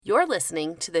You're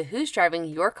listening to the Who's Driving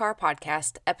Your Car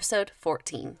podcast, episode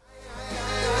 14.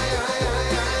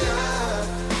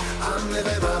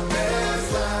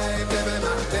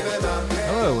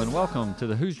 Hello and welcome to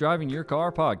the Who's Driving Your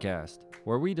Car podcast,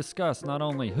 where we discuss not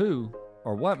only who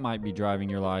or what might be driving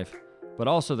your life, but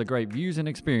also the great views and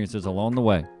experiences along the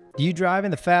way. Do you drive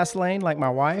in the fast lane like my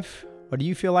wife, or do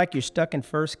you feel like you're stuck in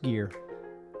first gear?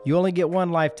 You only get one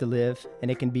life to live,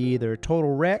 and it can be either a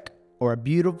total wreck or a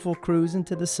beautiful cruise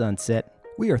into the sunset.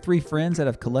 We are three friends that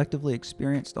have collectively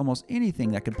experienced almost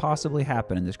anything that could possibly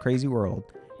happen in this crazy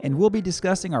world, and we'll be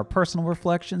discussing our personal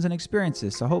reflections and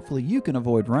experiences, so hopefully you can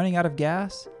avoid running out of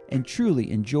gas and truly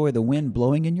enjoy the wind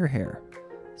blowing in your hair.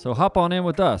 So hop on in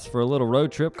with us for a little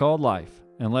road trip called life,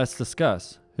 and let's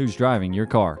discuss who's driving your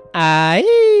car.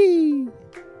 Aye!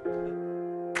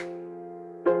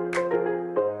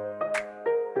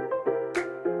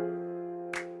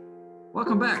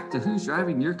 Welcome back to Who's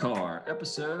Driving Your Car,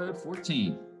 episode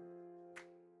 14.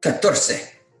 14.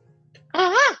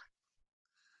 All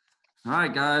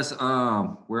right, guys.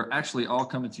 We're actually all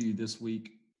coming to you this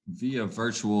week via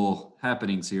virtual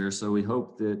happenings here. So we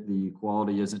hope that the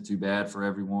quality isn't too bad for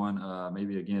everyone.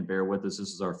 Maybe, again, bear with us.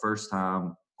 This is our first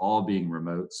time all being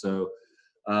remote. So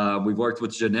we've worked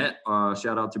with Jeanette.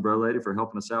 Shout out to Bro Lady for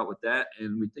helping us out with that.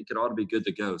 And we think it ought to be good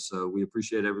to go. So we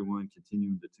appreciate everyone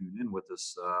continuing to tune in with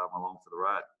us along for the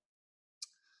ride.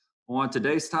 On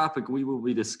today's topic, we will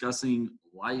be discussing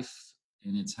life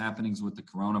and its happenings with the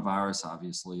coronavirus.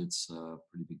 Obviously, it's a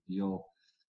pretty big deal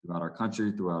throughout our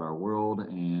country, throughout our world.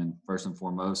 And first and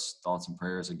foremost, thoughts and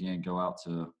prayers, again, go out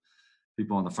to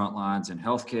people on the front lines in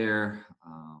healthcare,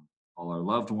 all our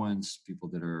loved ones, people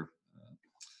that are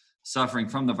suffering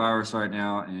from the virus right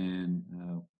now. And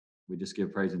we just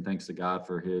give praise and thanks to God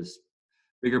for his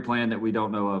bigger plan that we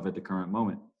don't know of at the current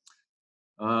moment.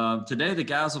 Today, the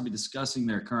guys will be discussing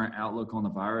their current outlook on the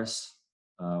virus,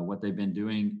 what they've been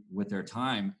doing with their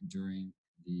time during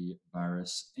the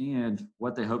virus, and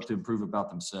what they hope to improve about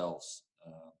themselves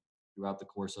throughout the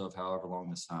course of however long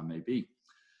this time may be.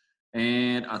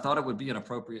 And I thought it would be an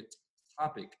appropriate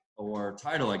topic or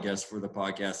title, I guess, for the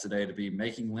podcast today to be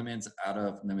Making Lemons Out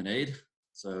of Lemonade.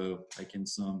 So making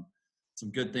some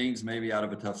good things maybe out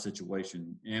of a tough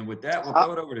situation. And with that, we'll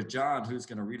throw it over to John, who's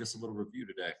going to read us a little review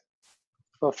today.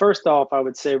 Well, first off, I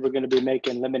would say we're going to be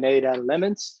making lemonade out of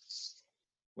lemons.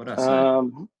 What'd I say?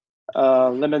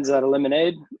 Lemons out of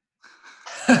lemonade.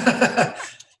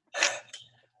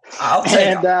 I'll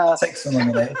take some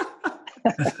lemonade.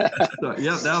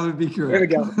 Yeah, that would be correct. There we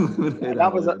go.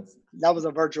 That was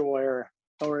a virtual error.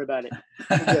 Don't worry about it.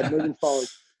 We're good. Moving forward.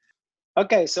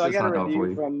 Okay, so I got a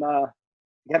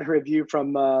review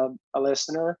from a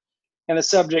listener, and the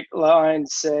subject line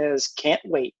says, "Can't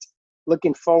wait.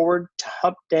 Looking forward to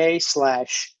hump day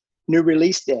 / new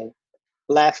release day.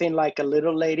 Laughing like a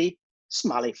little lady,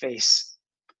 smiley face."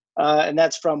 And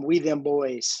that's from We Them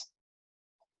Boys.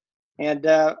 And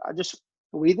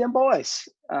We Them Boys.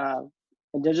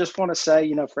 And I just want to say,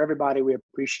 for everybody, we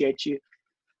appreciate you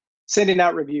sending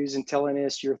out reviews and telling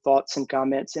us your thoughts and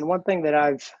comments. And one thing that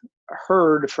I've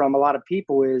heard from a lot of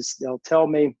people is they'll tell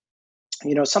me,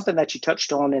 something that you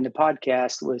touched on in the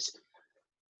podcast was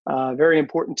very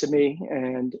important to me,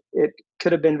 and it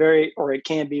could have been it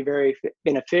can be very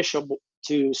beneficial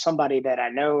to somebody that I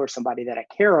know or somebody that I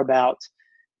care about.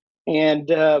 And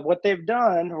what they've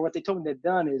done, or what they told me they've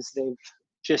done, is they've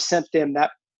just sent them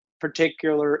that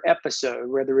particular episode,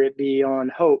 whether it be on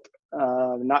hope,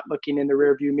 not looking in the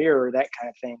rearview mirror, that kind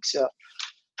of thing. So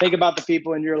think about the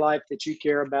people in your life that you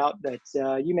care about, that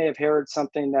you may have heard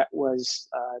something that was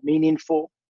meaningful,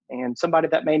 and somebody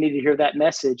that may need to hear that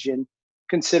message, and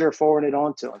consider forwarding it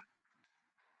on to them.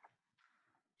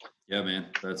 Yeah, man,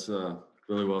 that's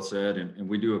really well said. And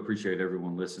we do appreciate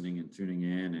everyone listening and tuning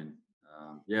in. And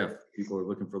if people are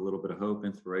looking for a little bit of hope,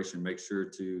 inspiration, make sure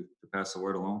to pass the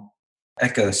word along.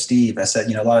 Echo Steve. I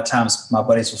said, a lot of times my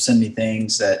buddies will send me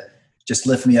things that just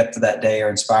lift me up for that day or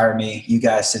inspire me. You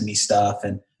guys send me stuff.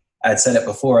 And I had said it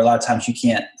before, a lot of times you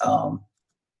can't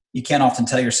often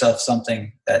tell yourself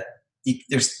something that you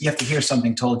have to hear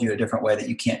something told you a different way that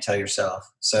you can't tell yourself.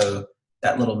 So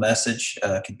that little message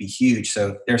could be huge. So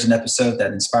if there's an episode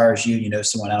that inspires you,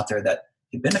 someone out there that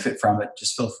could benefit from it,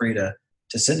 just feel free to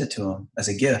send it to them as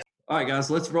a gift. All right, guys,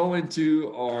 let's roll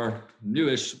into our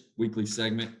newish weekly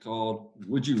segment called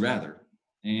Would You Rather?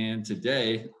 And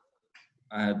today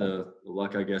I had the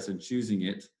luck, I guess, in choosing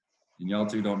it. And y'all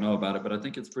two don't know about it, but I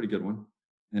think it's a pretty good one.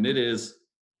 And it is,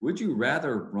 would you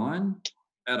rather run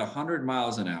at 100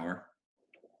 miles an hour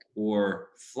or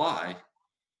fly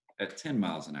at 10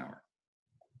 miles an hour?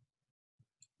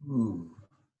 Ooh.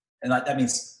 And that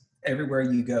means everywhere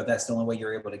you go, that's the only way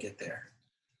you're able to get there?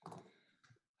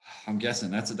 I'm guessing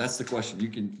that's the question. You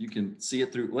can see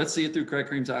it through. Let's see it through Craig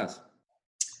Cream's eyes.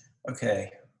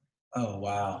 Okay. Oh,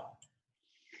 wow.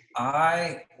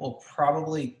 I will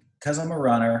probably, because I'm a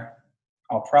runner,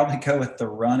 I'll probably go with the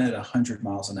run at 100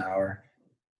 miles an hour,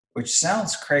 which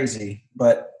sounds crazy,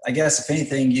 but I guess if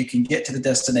anything, you can get to the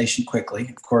destination quickly.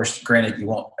 Of course, granted, you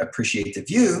won't appreciate the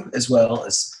view as well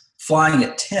as flying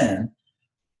at 10,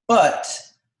 but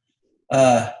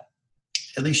at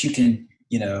least you can,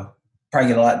 probably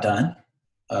get a lot done.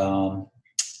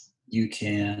 You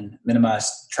can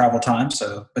minimize travel time.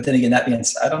 So, but then again, that being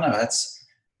said, I don't know. I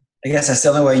guess that's the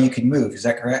only way you can move. Is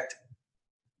that correct?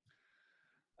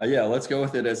 Yeah, let's go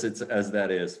with it as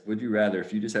that is. Would you rather,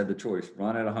 if you just had the choice,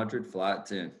 run at 100, fly at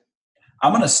 10?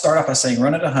 I'm going to start off by saying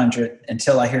run at 100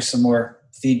 until I hear some more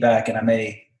feedback, and I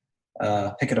may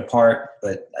pick it apart,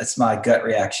 but that's my gut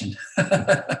reaction.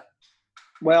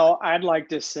 Well, I'd like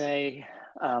to say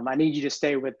I need you to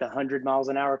stay with the 100 miles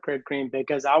an hour, Craig Cream,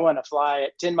 because I want to fly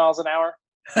at 10 miles an hour.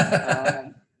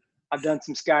 I've done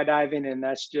some skydiving, and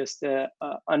that's just an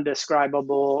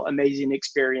undescribable, amazing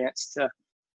experience to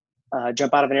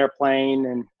jump out of an airplane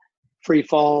and free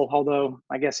fall, although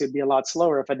I guess it'd be a lot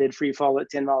slower if I did free fall at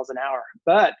 10 miles an hour.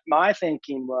 But my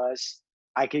thinking was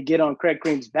I could get on Craig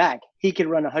Cream's back. He could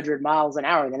run 100 miles an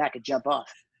hour, then I could jump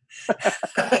off.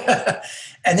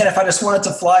 And then if I just wanted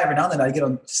to fly every now and then, I'd get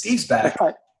on Steve's back.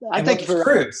 I'd take you for a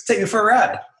cruise. Take you for a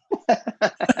ride.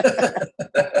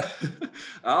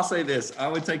 I'll say this. I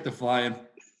would take the flying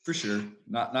for sure.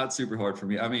 Not super hard for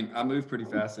me. I mean, I move pretty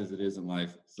fast as it is in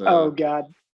life. So oh, God.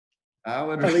 I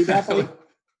would. Elite athlete?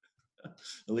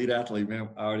 Elite athlete, man.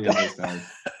 I already have those times.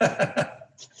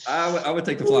 I would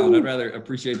take the flying. I'd rather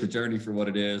appreciate the journey for what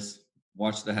it is.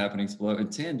 Watch the happenings flow.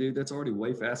 And 10, dude, that's already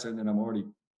way faster than I'm already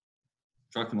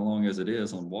trucking along as it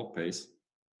is on walk pace.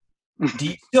 Do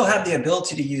you still have the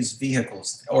ability to use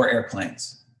vehicles or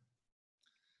airplanes?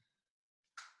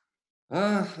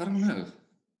 I don't know.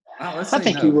 I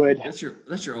think you would. That's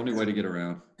your only way to get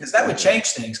around. Because that would change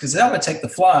things. Because that would take the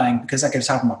flying, because I could just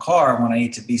hop in my car when I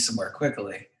need to be somewhere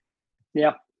quickly.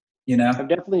 Yeah. That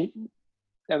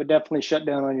would definitely shut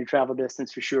down on your travel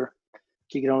distance for sure.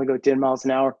 You can only go 10 miles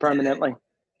an hour permanently.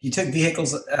 You took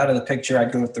vehicles out of the picture,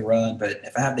 I'd go with the run. But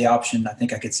if I have the option, I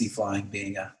think I could see flying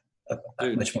being a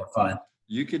much more fun.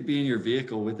 You could be in your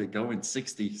vehicle with it going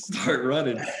 60, start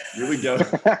running. Here we go.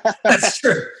 That's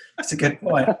true. That's a good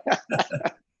point.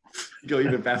 Go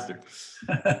even faster.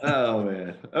 Oh,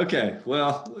 man. Okay.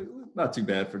 Well, not too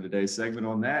bad for today's segment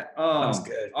on that. That was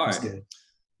good. All right. Good.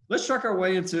 Let's truck our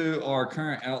way into our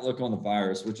current outlook on the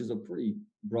virus, which is a pretty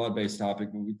broad-based topic,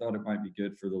 but we thought it might be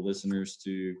good for the listeners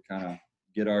to kind of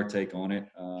get our take on it,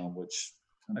 which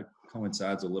kind of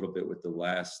coincides a little bit with the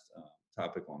last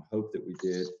topic on hope that we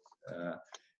did.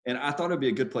 And I thought it'd be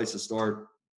a good place to start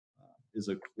is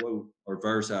a quote or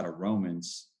verse out of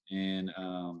Romans. And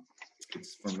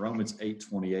it's from Romans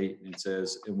 8:28. And it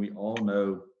says, and we all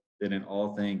know that in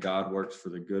all things God works for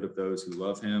the good of those who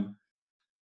love him,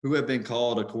 who have been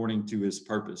called according to his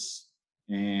purpose.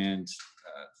 And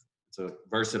it's a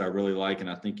verse that I really like, and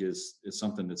I think is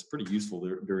something that's pretty useful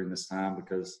during this time,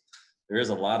 because there is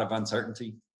a lot of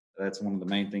uncertainty. That's one of the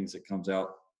main things that comes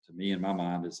out to me in my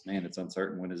mind is, man, it's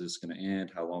uncertain. When is this going to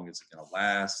end? How long is it going to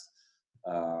last?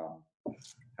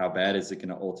 How bad is it going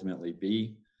to ultimately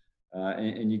be?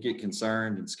 And you get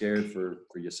concerned and scared for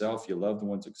yourself, your loved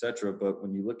ones, etc. But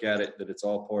when you look at it, that it's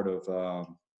all part of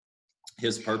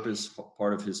his purpose,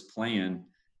 part of his plan,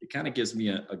 it kind of gives me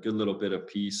a good little bit of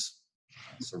peace,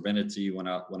 serenity when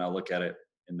I look at it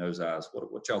in those eyes.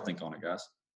 What y'all think on it, guys?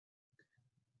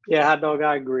 Yeah, Hot Dog,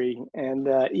 I agree. And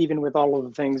even with all of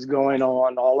the things going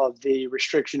on, all of the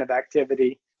restriction of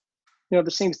activity, there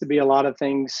seems to be a lot of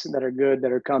things that are good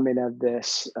that are coming of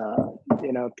this.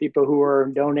 People who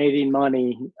are donating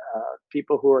money,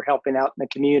 people who are helping out in the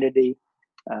community.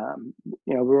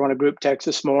 We were on a group text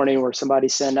this morning where somebody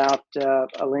sent out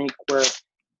a link where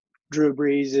Drew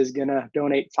Brees is going to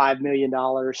donate $5 million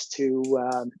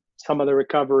to some of the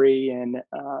recovery and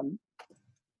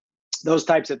those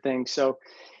types of things. So,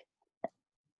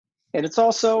 and it's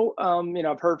also,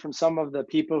 I've heard from some of the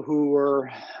people who were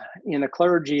in the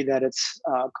clergy that it's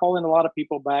calling a lot of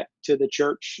people back to the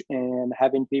church and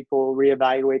having people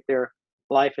reevaluate their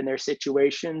life and their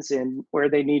situations and where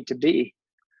they need to be.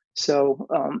 So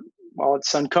while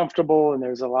it's uncomfortable and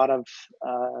there's a lot of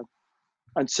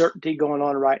uncertainty going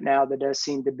on right now, there does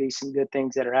seem to be some good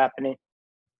things that are happening.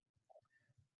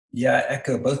 Yeah, I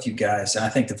echo both you guys. And I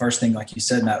think the first thing, like you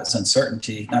said, Matt, was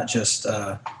uncertainty, not just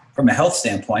from a health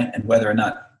standpoint and whether or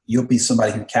not you'll be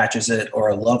somebody who catches it or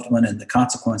a loved one and the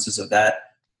consequences of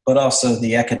that. but also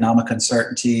the economic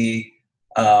uncertainty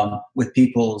with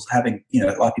people having, a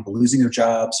lot of people losing their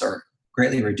jobs or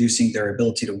greatly reducing their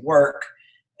ability to work,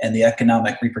 and the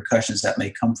economic repercussions that may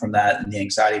come from that and the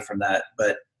anxiety from that.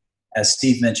 But as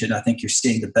Steve mentioned, I think you're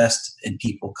seeing the best in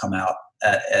people come out.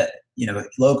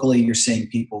 Locally, you're seeing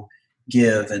people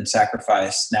give and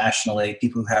sacrifice. Nationally,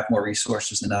 people who have more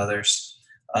resources than others.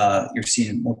 You're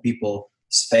seeing more people's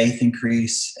faith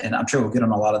increase, and I'm sure we'll get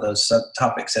on a lot of those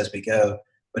subtopics as we go.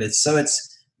 But it's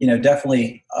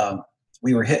definitely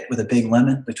we were hit with a big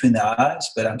lemon between the eyes,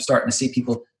 but I'm starting to see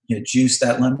people juice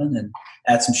that lemon and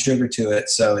add some sugar to it.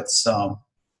 So it's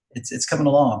coming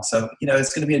along. So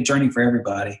it's going to be a journey for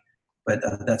everybody. But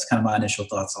that's kind of my initial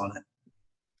thoughts on it.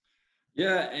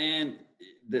 Yeah, and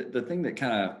the thing that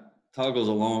kind of toggles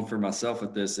along for myself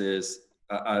with this is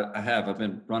I've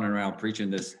been running around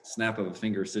preaching this snap of a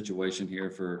finger situation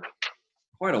here for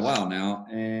quite a while now,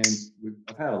 and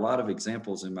I've had a lot of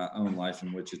examples in my own life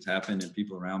in which it's happened and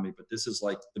people around me, but this is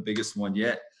like the biggest one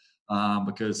yet,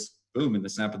 because boom, in the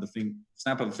snap of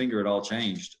a finger, it all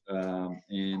changed,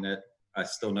 and I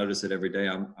still notice it every day.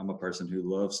 I'm a person who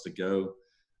loves to go,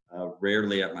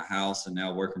 rarely at my house, and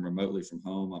now working remotely from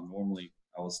home.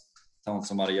 I was telling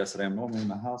somebody yesterday, I'm normally in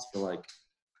my house for like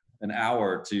an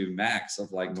hour or two max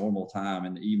of like normal time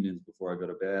in the evenings before I go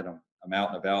to bed. I'm out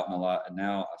and about and a lot, and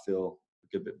now I feel a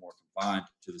good bit more confined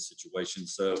to the situation.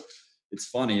 So it's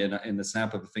funny, in the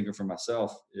snap of a finger for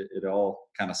myself, it all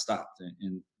kind of stopped,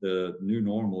 and the new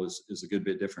normal is a good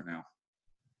bit different now.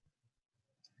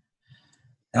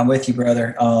 I'm with you,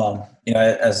 brother.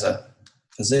 As a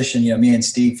physician, me and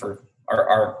Steve, for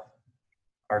our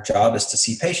job is to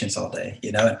see patients all day,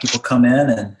 and people come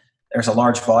in, and there's a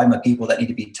large volume of people that need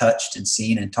to be touched and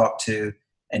seen and talked to,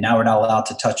 and now we're not allowed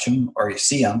to touch them or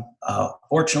see them.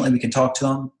 Fortunately, we can talk to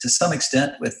them to some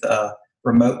extent with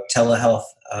remote telehealth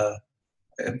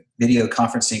video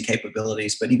conferencing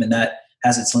capabilities, but even that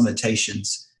has its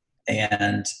limitations.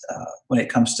 And when it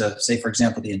comes to, say, for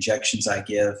example, the injections I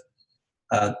give,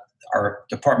 our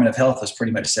Department of Health has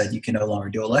pretty much said you can no longer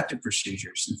do elective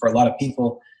procedures. And for a lot of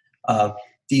people,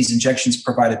 these injections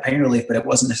provided pain relief, but it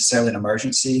wasn't necessarily an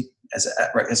emergency. As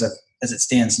it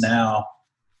stands now,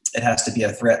 it has to be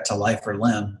a threat to life or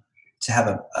limb to have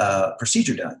a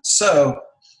procedure done. So,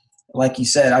 like you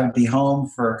said, I would be home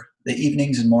for the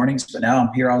evenings and mornings, but now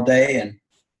I'm here all day, and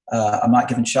I'm not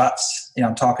giving shots.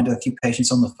 I'm talking to a few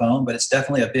patients on the phone, but it's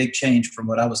definitely a big change from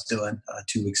what I was doing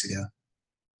 2 weeks ago.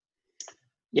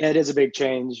 Yeah, it is a big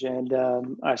change, and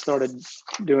I started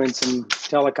doing some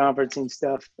teleconferencing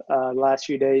stuff last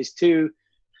few days too,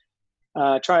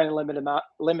 trying to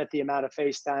limit the amount of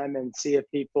FaceTime and see if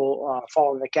people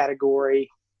fall in the category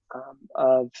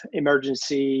of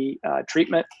emergency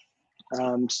treatment.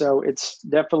 So it's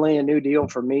definitely a new deal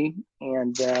for me,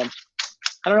 and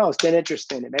I don't know, it's been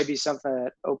interesting. It may be something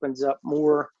that opens up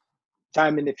more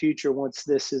time in the future once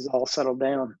this is all settled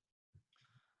down.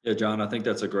 Yeah, John, I think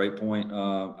that's a great point.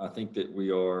 I think that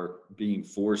we are being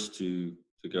forced to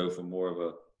go from more of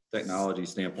a technology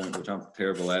standpoint, which I'm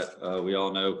terrible at. We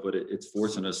all know, but it's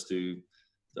forcing us to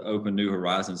open new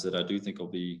horizons that I do think will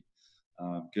be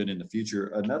good in the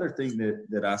future. Another thing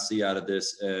that I see out of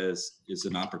this is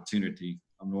an opportunity.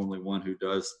 I'm normally one who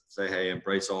does say, hey,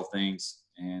 embrace all things.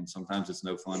 And sometimes it's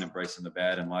no fun embracing the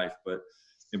bad in life, but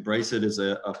embrace it as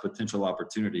a potential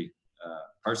opportunity.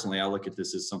 Personally, I look at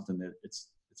this as something that it's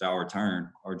our turn,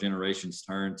 our generation's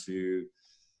turn to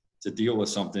deal with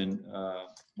something.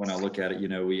 When I look at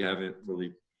it, we haven't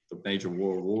really, the major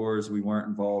world wars we weren't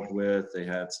involved with. They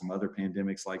had some other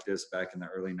pandemics like this back in the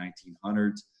early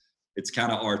 1900s. It's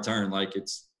kind of our turn. Like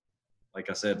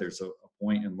I said, there's a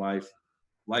point in life.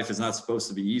 Life is not supposed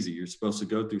to be easy. You're supposed to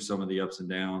go through some of the ups and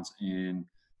downs and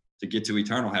to get to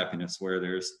eternal happiness, where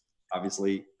there's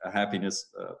obviously a happiness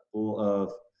full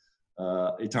of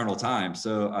eternal time.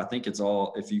 So I think it's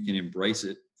all, if you can embrace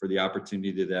it for the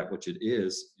opportunity that which it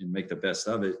is and make the best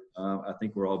of it, I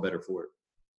think we're all better for it.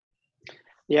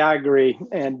 Yeah, I agree.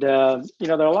 And, there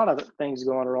are a lot of things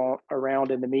going around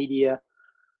in the media,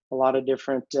 a lot of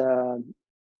different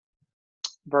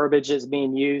verbiage is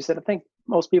being used that I think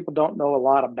most people don't know a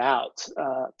lot about.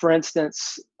 For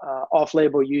instance,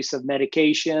 off-label use of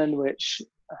medication, which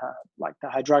like the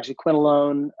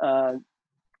hydroxyquinoline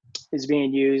is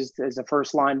being used as a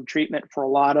first-line treatment for a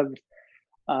lot of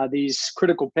these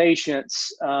critical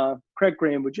patients. Craig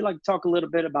Graham, would you like to talk a little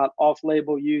bit about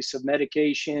off-label use of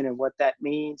medication and what that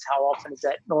means? How often is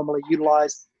that normally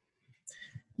utilized?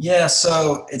 Yeah,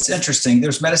 so it's interesting.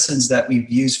 There's medicines that we've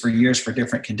used for years for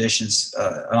different conditions.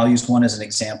 And I'll use one as an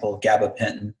example,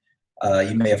 gabapentin.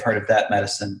 You may have heard of that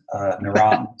medicine,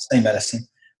 Neurontin, same medicine.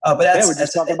 But that's, we were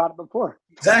just talking about it before.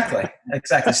 Exactly.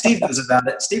 Steve knows about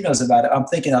it. I'm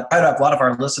thinking a lot of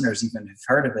our listeners even have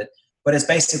heard of it, but it's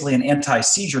basically an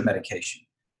anti-seizure medication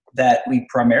that we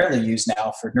primarily use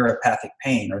now for neuropathic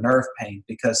pain or nerve pain,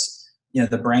 because,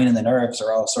 the brain and the nerves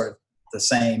are all sort of the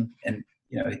same, and,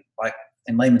 like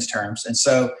in layman's terms. And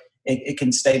so it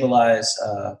can stabilize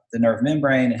the nerve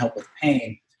membrane and help with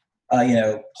pain.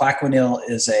 Plaquenil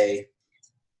is a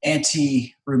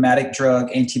anti-rheumatic drug,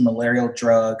 anti-malarial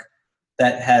drug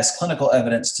that has clinical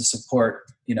evidence to support,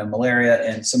 malaria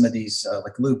and some of these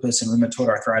like lupus and rheumatoid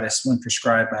arthritis when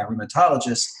prescribed by a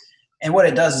rheumatologist. And what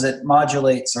it does is it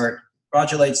modulates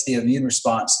the immune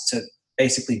response to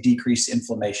basically decrease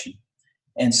inflammation.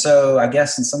 And so I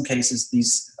guess in some cases,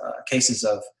 these cases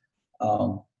of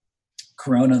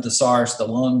corona, the SARS, the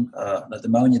lung, the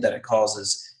pneumonia that it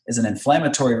causes is an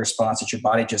inflammatory response that your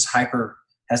body just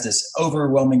has this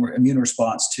overwhelming immune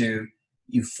response to.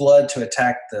 You flood to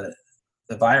attack the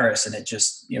virus, and it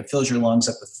just fills your lungs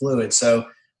up with fluid. So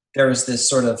there was this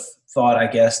sort of thought, I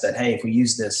guess, that, hey, if we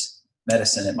use this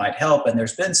medicine, it might help. And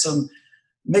there's been some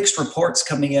mixed reports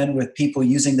coming in with people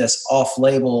using this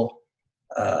off-label,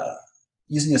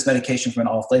 using this medication from an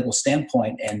off-label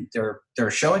standpoint, and they're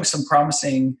showing some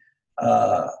promising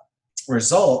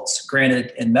results.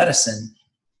 Granted, in medicine,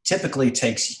 typically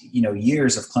takes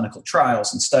years of clinical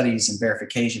trials and studies and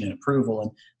verification and approval,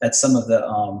 and that's some of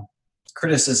the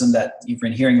criticism that you've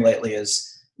been hearing lately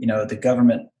is the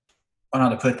government. I don't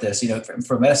know how to put this.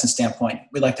 From a medicine standpoint,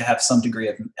 we like to have some degree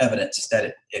of evidence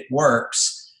that it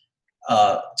works.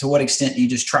 To what extent do you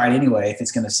just try it anyway if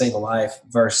it's going to save a life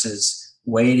versus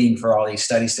waiting for all these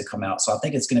studies to come out? So I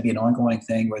think it's going to be an ongoing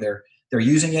thing where they're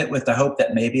using it with the hope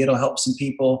that maybe it'll help some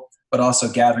people, but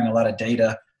also gathering a lot of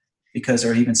data, because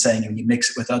they're even saying when you mix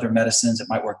it with other medicines, it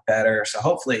might work better. So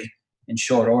hopefully in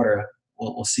short order,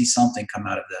 we'll see something come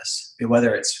out of this,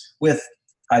 whether it's with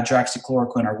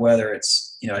hydroxychloroquine or whether it's,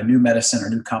 a new medicine or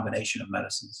new combination of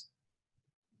medicines.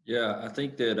 Yeah, I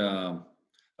think that that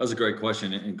was a great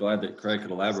question, and glad that Craig could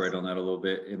elaborate on that a little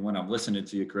bit. And when I'm listening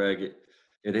to you, Craig,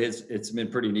 it's been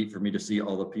pretty neat for me to see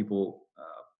all the people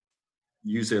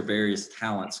use their various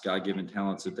talents, God-given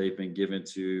talents that they've been given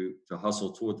to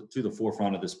hustle to the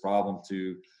forefront of this problem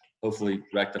to hopefully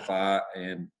rectify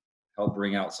and help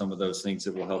bring out some of those things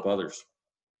that will help others.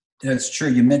 It's true.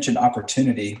 You mentioned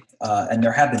opportunity, and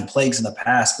there have been plagues in the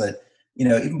past, but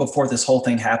even before this whole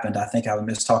thing happened, I think I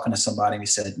was talking to somebody and he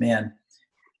said, man,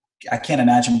 I can't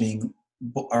imagine being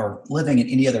or living in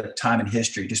any other time in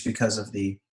history just because of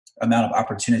the amount of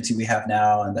opportunity we have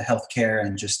now and the healthcare,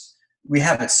 and just we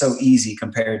have it so easy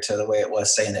compared to the way it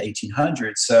was, say, in the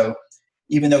 1800s. So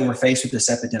even though we're faced with this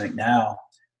epidemic now,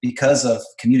 because of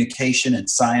communication and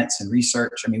science and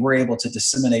research, we're able to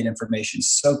disseminate information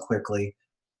so quickly.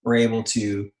 We're able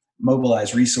to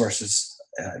mobilize resources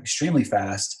extremely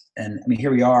fast. And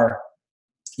here we are,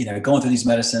 going through these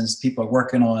medicines, people are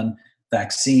working on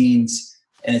vaccines,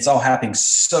 and it's all happening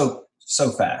so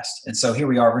fast. And so here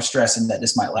we are, we're stressing that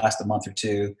this might last a month or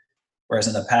two, whereas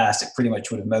in the past, it pretty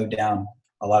much would have mowed down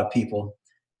a lot of people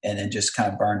and then just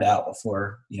kind of burned out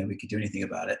before, we could do anything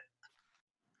about it.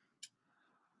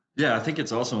 Yeah, I think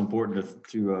it's also important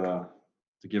to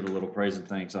give a little praise and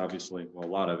thanks, obviously, a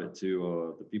lot of it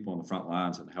to the people on the front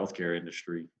lines in the healthcare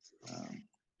industry.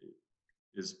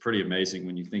 It's pretty amazing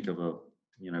when you think of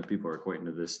people are equating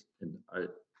to this in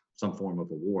some form of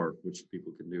a war, which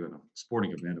people can do in a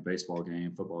sporting event, a baseball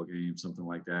game, football game, something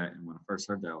like that. And when I first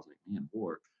heard that, I was like, man,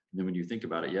 war. And then when you think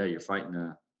about it, yeah, you're fighting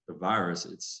the virus.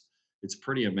 It's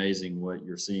pretty amazing what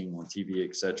you're seeing on TV,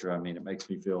 et cetera. It makes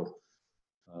me feel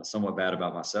somewhat bad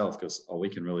about myself, because all we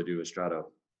can really do is try to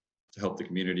help the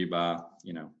community by,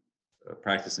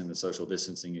 practicing the social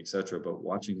distancing, et cetera. But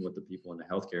watching what the people in the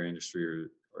healthcare industry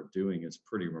are doing is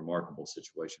pretty remarkable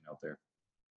situation out there.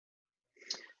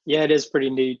 Yeah, it is pretty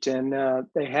neat. And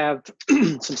they have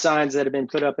some signs that have been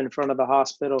put up in front of the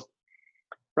hospital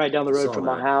right down the road from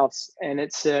my house. And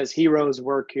it says heroes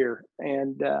work here.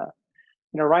 And,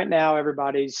 right now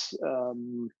everybody's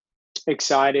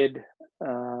excited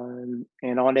and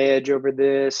on edge over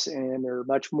this. And they're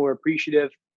much more appreciative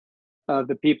of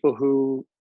the people who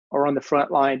are on the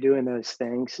front line doing those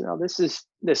things. Now, this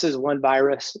is one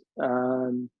virus,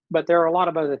 but there are a lot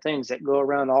of other things that go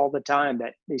around all the time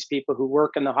that these people who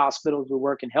work in the hospitals, who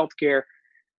work in healthcare,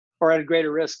 are at a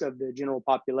greater risk of the general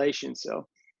population. So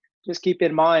just keep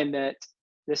in mind that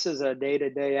this is a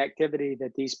day-to-day activity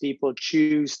that these people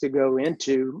choose to go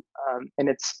into, and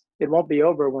it won't be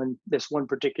over when this one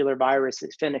particular virus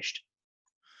is finished.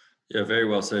 Yeah, very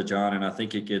well said, John. And I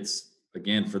think it gets,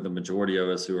 again, for the majority of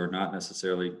us who are not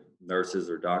necessarily nurses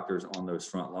or doctors on those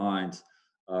front lines,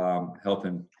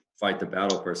 helping fight the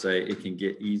battle per se. It can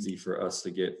get easy for us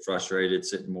to get frustrated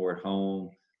sitting more at home,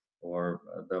 or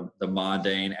the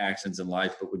mundane actions in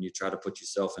life. But when you try to put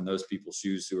yourself in those people's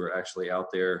shoes who are actually out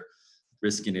there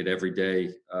risking it every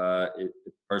day, it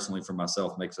personally for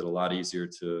myself makes it a lot easier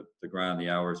to grind the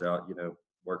hours out,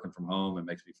 working from home. It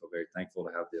makes me feel very thankful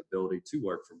to have the ability to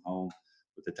work from home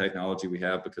with the technology we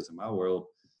have, because in my world,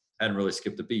 I hadn't really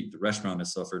skipped a beat. The restaurant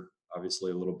has suffered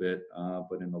obviously a little bit,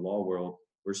 but in the law world,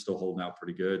 we're still holding out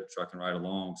pretty good, trucking right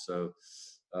along. So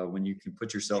when you can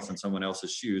put yourself in someone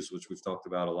else's shoes, which we've talked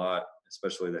about a lot,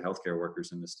 especially the healthcare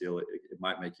workers in this deal, it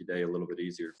might make your day a little bit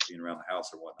easier being around the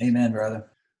house or whatnot. Amen,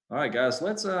 brother. All right, guys,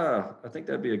 let's, I think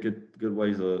that'd be a good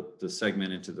way to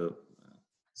segment into the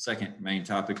second main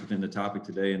topic within the topic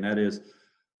today. And that is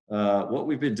what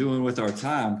we've been doing with our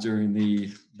time during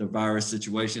the virus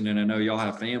situation. And I know y'all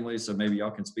have families, so maybe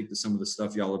y'all can speak to some of the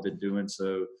stuff y'all have been doing.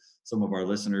 So some of our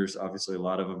listeners, obviously a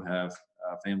lot of them have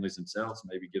families themselves,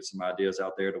 maybe give some ideas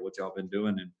out there to what y'all been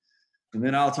doing. And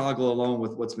then I'll toggle along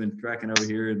with what's been cracking over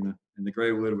here in the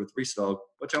Graywood with Reese Dog.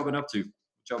 What y'all been up to?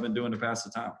 What y'all been doing to pass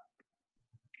the time?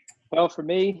 Well, for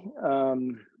me,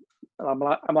 I'm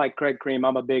like Craig Cream.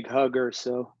 I'm a big hugger.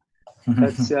 So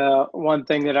that's one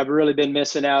thing that I've really been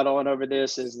missing out on over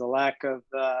this is the lack of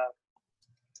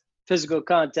physical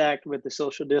contact with the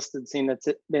social distancing that's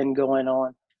been going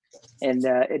on. And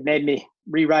it made me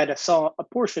rewrite a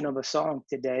portion of a song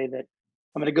today that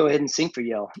I'm going to go ahead and sing for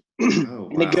y'all. Oh, wow.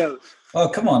 And it goes. Oh,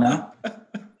 come on now.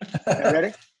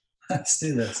 Ready? Let's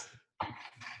do this.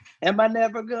 Am I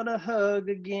never going to hug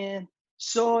again?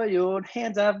 Soiled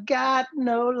hands, I've got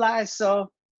no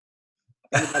Lysol.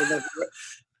 Anybody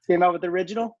came out with the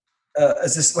original?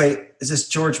 Is this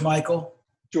George Michael?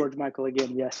 George Michael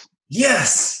again, yes.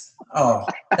 Yes. Oh,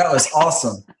 that was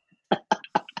awesome.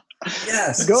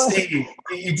 Yes, Steve,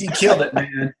 you killed it,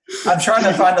 man. I'm trying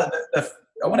to find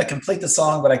I want to complete the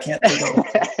song, but I can't think of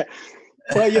it.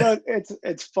 Well,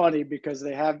 it's funny because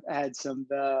they have had some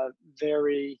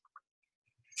very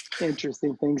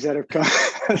interesting things that have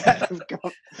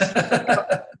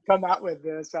come out with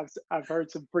this. I've heard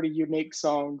some pretty unique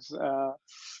songs.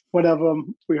 One of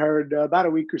them we heard about a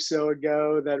week or so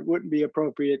ago that wouldn't be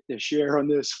appropriate to share on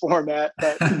this format,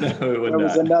 but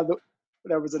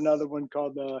there was another one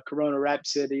called Corona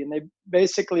Rhapsody, and they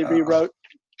basically rewrote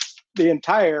the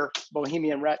entire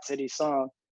Bohemian Rhapsody song,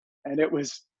 and it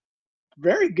was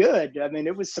very good. I mean,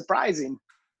 it was surprising.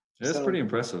 It's pretty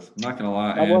impressive. I'm not gonna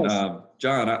lie. And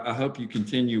John, I hope you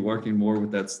continue working more with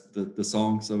the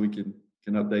song, so we can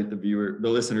update the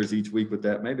listeners each week with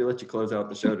that. Maybe let you close out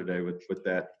the show today with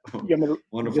that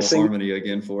wonderful harmony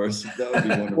again for us. That would be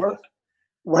wonderful.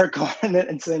 Work on it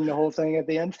and sing the whole thing at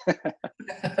the end.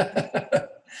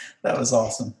 That was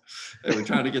awesome. Hey, we're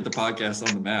trying to get the podcast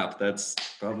on the map. That's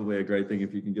probably a great thing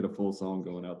if you can get a full song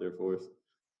going out there for us.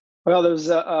 Well, there's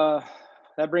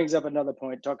that brings up another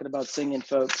point, talking about singing,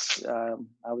 folks.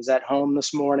 I was at home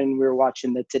this morning. We were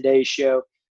watching the Today Show,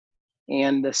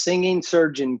 and the singing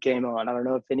surgeon came on. I don't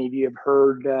know if any of you have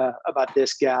heard about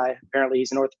this guy. Apparently,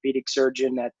 he's an orthopedic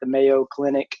surgeon at the Mayo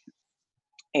Clinic,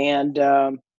 and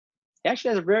he actually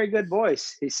has a very good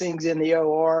voice. He sings in the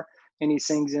OR, and he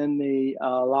sings in the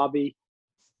lobby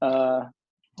at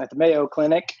the Mayo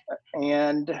Clinic.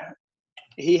 And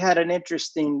he had an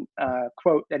interesting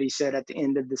quote that he said at the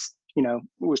end of this,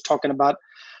 was talking about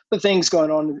the things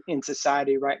going on in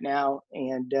society right now.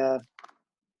 And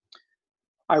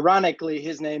ironically,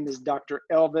 his name is Dr.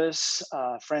 Elvis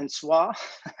Francois.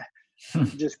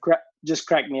 Just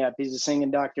cracked me up. He's a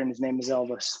singing doctor, and his name is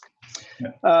Elvis.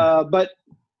 Yeah. But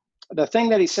the thing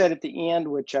that he said at the end,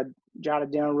 which I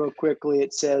jotted down real quickly,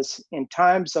 it says, in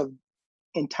times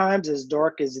as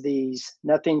dark as these,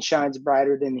 nothing shines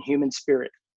brighter than the human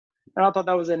spirit. And I thought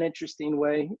that was an interesting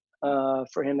way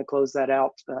for him to close that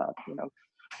out.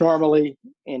 Normally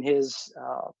in his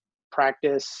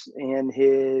practice, in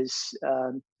his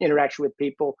interaction with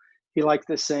people, he likes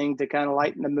to sing to kind of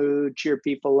lighten the mood, cheer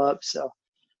people up. So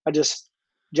I just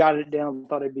jotted it down and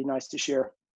thought it'd be nice to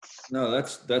share. No,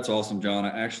 that's awesome, John.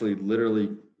 I actually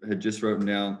literally had just written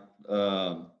down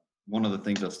one of the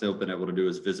things I've still been able to do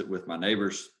is visit with my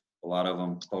neighbors. A lot of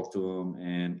them, talk to them,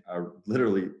 and I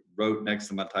literally wrote next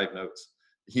to my type notes,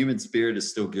 the human spirit is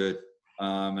still good.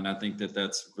 And I think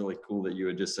that's really cool that you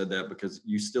had just said that, because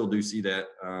you still do see that,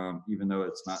 even though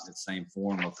it's not in the same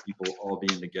form of people all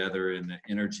being together and the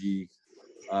energy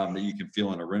that you can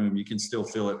feel in a room. You can still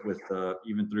feel it with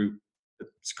even through.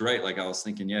 It's great. Like I was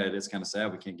thinking, yeah, it is kind of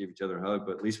sad we can't give each other a hug,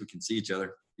 but at least we can see each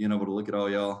other. Being able to look at all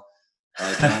y'all.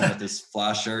 John with this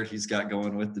fly shirt he's got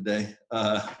going with today.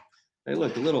 Hey,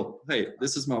 look, hey,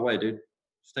 this is my way, dude.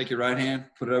 Just take your right hand,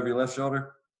 put it over your left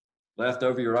shoulder, left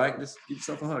over your right. Just give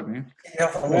yourself a hug, man.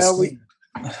 Well,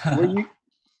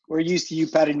 we're used to you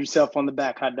patting yourself on the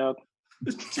back, Hot Dog.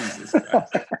 Jesus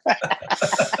Christ.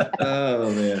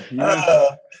 Oh, man.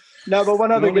 No, but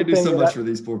one other good thing. We do so much for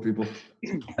these poor people.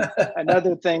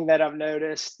 Another thing that I've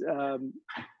noticed,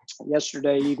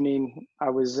 yesterday evening, I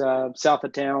was south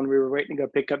of town. We were waiting to go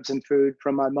pick up some food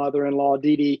from my mother-in-law,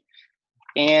 Dee Dee.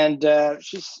 And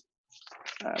she's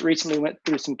recently went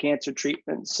through some cancer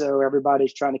treatment. So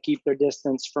everybody's trying to keep their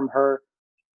distance from her.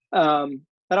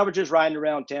 But I was just riding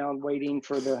around town waiting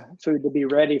for the food to be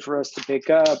ready for us to pick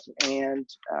up. And,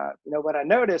 what I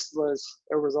noticed was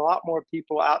there was a lot more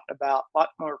people out and about, a lot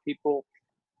more people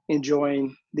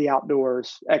enjoying the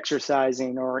outdoors,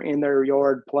 exercising or in their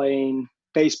yard playing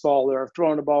baseball or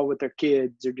throwing a ball with their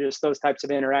kids or just those types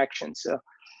of interactions. So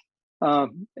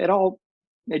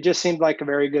it just seemed like a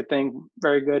very good thing,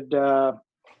 very good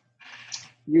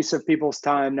use of people's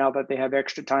time now that they have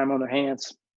extra time on their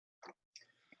hands.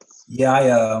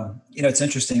 Yeah, it's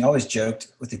interesting. I always joked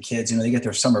with the kids, they get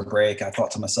their summer break. I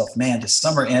thought to myself, man, does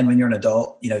summer end when you're an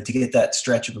adult, to get that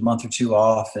stretch of a month or two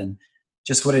off, and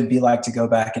just what it'd be like to go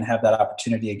back and have that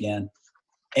opportunity again.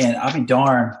 And I'll be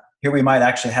darned, here we might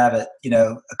actually have it,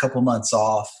 a couple months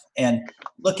off. And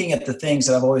looking at the things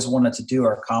that I've always wanted to do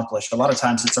or accomplish, a lot of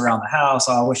times it's around the house.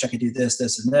 Oh, I wish I could do this,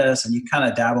 this, and this. And you kind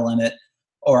of dabble in it.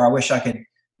 Or I wish I could,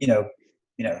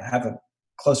 have a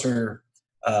closer,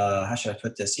 how should I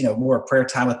put this, more prayer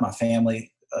time with my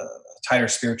family, a tighter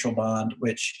spiritual bond,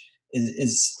 which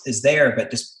is there, but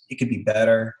just, it could be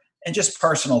better. And just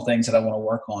personal things that I want to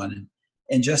work on.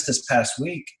 And just this past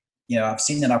week, I've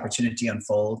seen an opportunity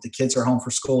unfold. The kids are home for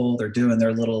school. They're doing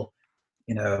their little,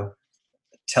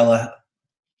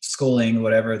 tele-schooling,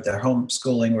 whatever, their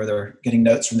homeschooling, where they're getting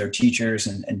notes from their teachers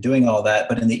and doing all that.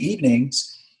 But in the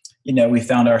evenings, we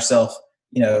found ourselves,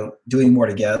 doing more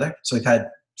together. So we've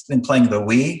been playing the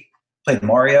Wii, played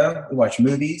Mario, we watched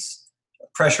movies,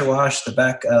 pressure washed the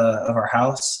back of our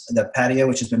house, the patio,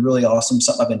 which has been really awesome,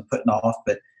 something I've been putting off,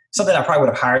 but something I probably would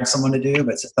have hired someone to do,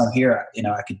 but since I'm here,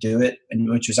 I could do it, and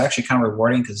which was actually kind of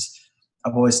rewarding because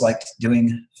I've always liked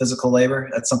doing physical labor.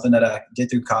 That's something that I did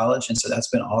through college, and so that's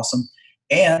been awesome.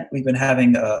 And we've been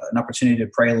having an opportunity to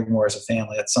pray a little more as a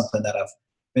family. That's something that I've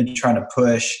been trying to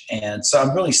push, and so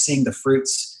I'm really seeing the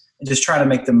fruits and just trying to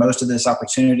make the most of this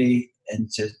opportunity. And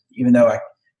to, even though I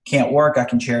can't work, I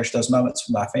can cherish those moments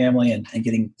with my family and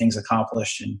getting things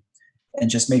accomplished, and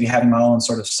just maybe having my own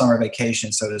sort of summer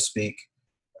vacation, so to speak,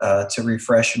 to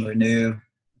refresh and renew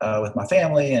with my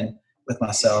family and with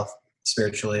myself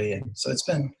spiritually. And so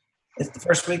the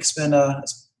first week's been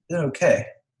okay.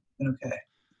 Well,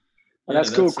 that's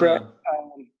cool, Craig.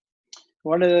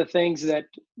 One of the things that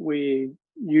we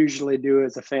usually do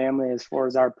as a family, as far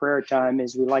as our prayer time,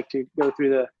 is we like to go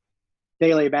through the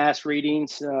daily mass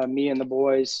readings, me and the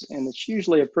boys, and it's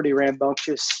usually a pretty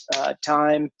rambunctious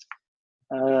time.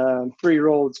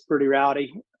 3-year-old's pretty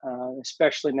rowdy,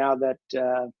 especially now that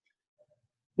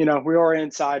we are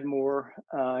inside more.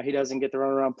 He doesn't get to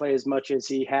run around and play as much as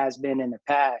he has been in the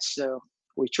past. So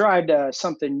we tried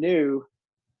something new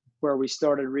where we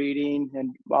started reading,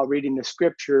 and while reading the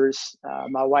scriptures,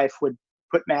 my wife would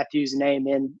put Matthew's name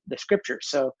in the scriptures.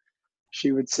 So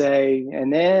she would say,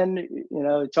 and then,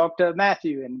 talk to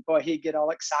Matthew, and boy, he'd get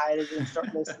all excited and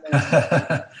start listening.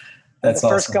 That's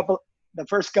awesome. The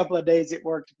first couple of days it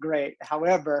worked great.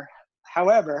 However,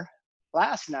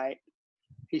 last night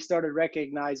he started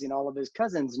recognizing all of his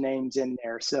cousins' names in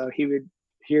there. So he would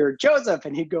hear Joseph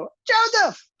and he'd go,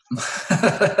 Joseph.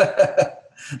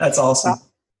 That's awesome.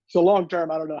 So long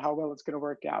term, I don't know how well it's going to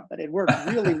work out, but it worked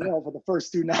really well for the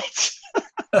first 2 nights.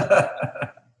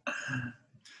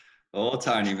 Oh,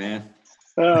 tiny man.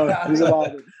 Oh, he's a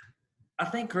lot. I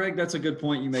think, Craig, that's a good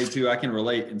point you made too. I can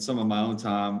relate in some of my own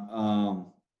time.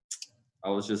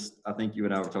 I think you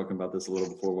and I were talking about this a little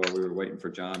before while we were waiting for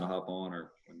John to hop on,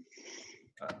 or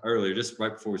earlier, just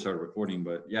right before we started recording.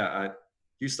 But yeah, I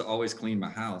used to always clean my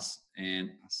house, and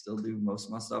I still do most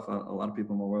of my stuff. A lot of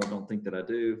people in my world don't think that I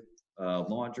do.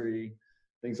 Laundry,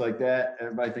 things like that.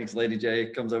 Everybody thinks Lady J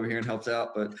comes over here and helps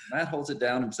out, but Matt holds it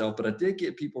down himself. But I did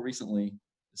get people recently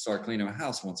to start cleaning my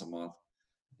house once a month,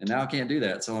 and now I can't do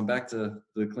that. So I'm back to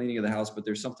the cleaning of the house, but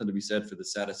there's something to be said for the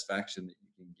satisfaction that you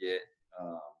can get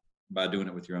by doing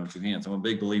it with your own 2 hands. I'm a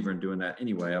big believer in doing that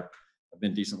anyway. I've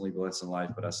been decently blessed in life,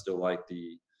 but I still like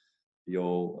the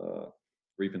old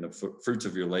reaping the fruits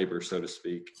of your labor, so to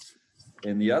speak.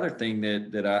 And the other thing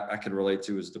that I could relate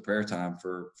to is the prayer time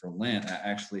for Lent. I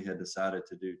actually had decided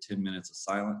to do 10 minutes of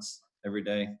silence every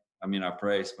day. I mean, I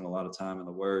pray, spend a lot of time in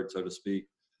the Word, so to speak,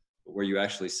 but where you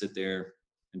actually sit there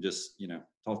and just,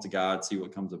 talk to God, see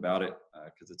what comes about it.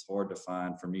 Cause it's hard to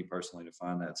find, for me personally, to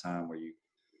find that time where you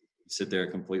sit there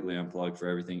completely unplugged for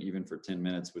everything, even for 10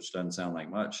 minutes, which doesn't sound like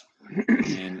much.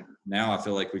 And now I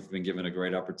feel like we've been given a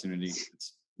great opportunity.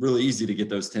 It's really easy to get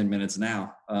those 10 minutes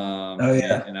now.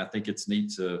 And I think it's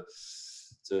neat to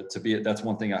be, that's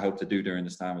one thing I hope to do during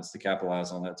this time, is to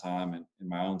capitalize on that time and in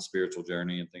my own spiritual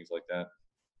journey and things like that.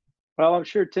 Well, I'm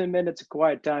sure 10 minutes of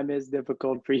quiet time is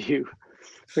difficult for you.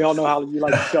 We all know how you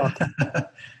like to talk.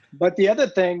 But the other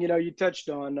thing, you touched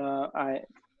on, I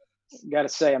got to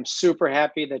say, I'm super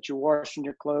happy that you're washing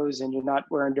your clothes and you're not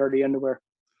wearing dirty underwear.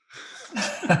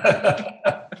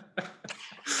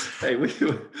 Hey,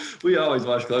 we always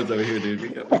wash clothes over here, dude. We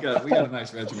got a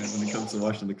nice regiment when it comes to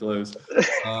washing the clothes.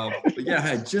 But yeah, I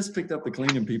had just picked up the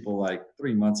cleaning people like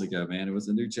 3 months ago, man. It was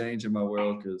a new change in my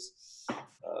world because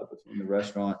between the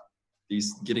restaurant,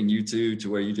 getting YouTube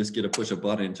to where you just get to push a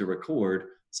button to record.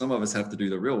 Some of us have to do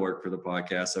the real work for the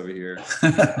podcast over here.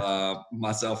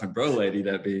 Myself and Bro Lady,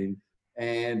 that being.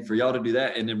 And for y'all to do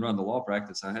that and then run the law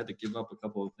practice, I had to give up a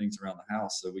couple of things around the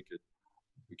house so we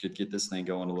could get this thing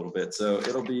going a little bit. So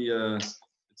it'll be,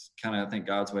 it's kind of, I think,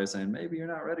 God's way of saying, maybe you're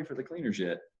not ready for the cleaners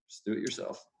yet. Just do it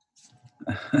yourself.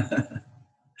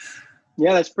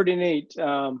 Yeah, that's pretty neat.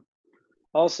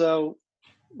 Also,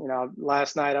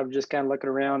 last night I was just kind of looking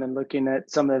around and looking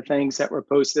at some of the things that were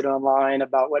posted online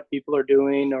about what people are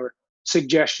doing or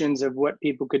suggestions of what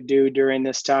people could do during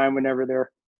this time whenever they're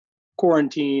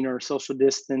quarantine or social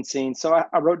distancing. So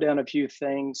I wrote down a few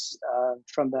things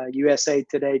from the USA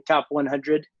Today Top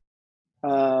 100.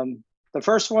 The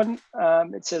first one,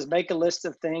 it says, make a list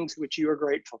of things which you are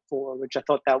grateful for, which I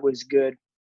thought that was good.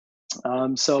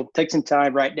 So take some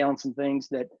time, write down some things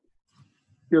that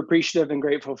you're appreciative and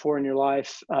grateful for in your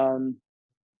life. That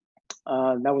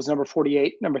was number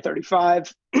 48. Number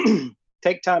 35,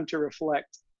 take time to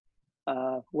reflect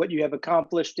what you have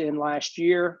accomplished in last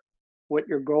year, what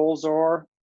your goals are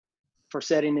for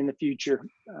setting in the future.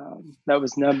 That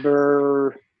was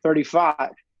number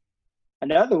 35.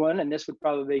 Another one, and this would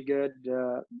probably be good,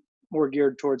 more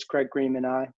geared towards Craig Green and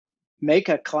I, make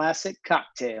a classic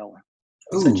cocktail,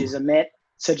 such as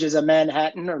a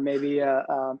Manhattan, or maybe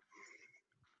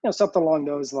something along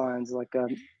those lines, like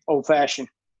an old fashioned.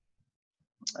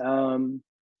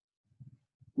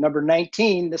 Number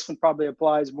 19, this one probably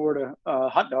applies more to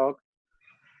hot dog.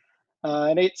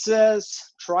 And it says,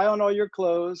 try on all your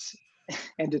clothes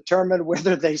and determine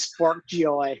whether they spark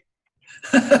joy.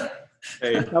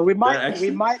 Hey, now we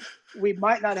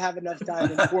might not have enough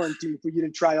time in quarantine for you to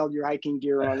try all your hiking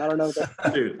gear on. I don't know.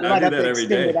 Dude, I do that every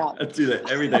day. I do that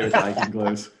every day with hiking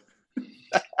clothes.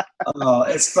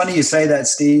 It's funny you say that,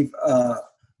 Steve.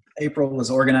 April was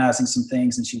organizing some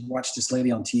things, and she watched this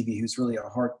lady on TV who's really a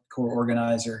hardcore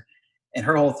organizer. And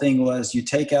her whole thing was, you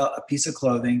take out a piece of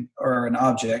clothing or an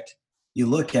object, you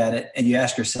look at it, and you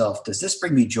ask yourself, does this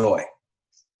bring me joy?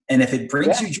 And if it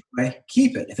brings you joy,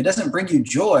 keep it. If it doesn't bring you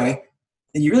joy,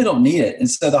 then you really don't need it. And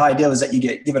so the idea was that you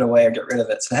give it away or get rid of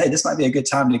it. So, hey, this might be a good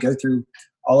time to go through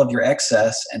all of your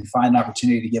excess and find an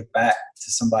opportunity to give back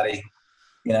to somebody,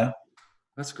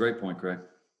 That's a great point, Craig.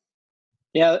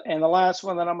 Yeah, and the last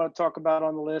one that I'm going to talk about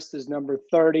on the list is number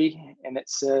 30, and it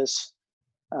says,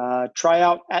 try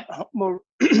out at home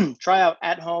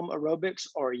aerobics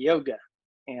or yoga.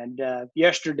 And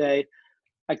yesterday,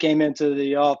 I came into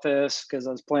the office because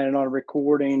I was planning on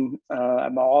recording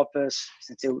at my office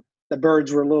since the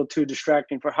birds were a little too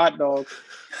distracting for hot dog.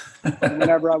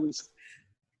 Whenever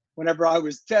I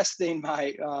was testing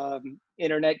my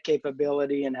internet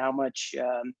capability and how much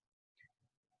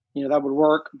that would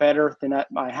work better than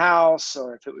at my house,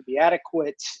 or if it would be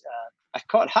adequate, I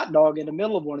caught hot dog in the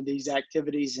middle of one of these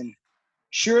activities, and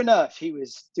sure enough, he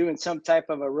was doing some type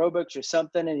of aerobics or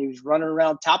something, and he was running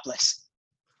around topless.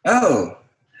 Oh.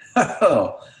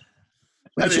 That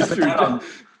is true.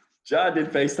 John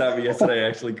did FaceTime me yesterday,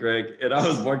 actually, Craig, and I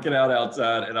was working out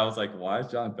outside, and I was like, why is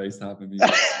John FaceTiming me?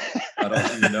 I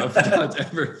don't even know if John's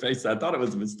ever FaceTime. I thought it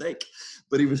was a mistake,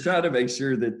 but he was trying to make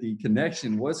sure that the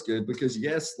connection was good because,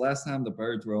 yes, last time the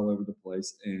birds were all over the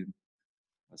place, and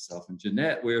myself and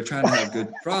Jeanette, we were trying to have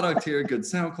good product here, good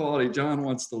sound quality. John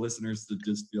wants the listeners to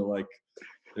just feel like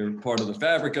they're part of the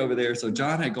fabric over there. So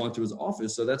John had gone to his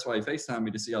office, so that's why he FaceTimed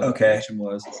me to see how the connection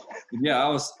was. And yeah,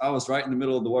 I was right in the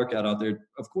middle of the workout out there.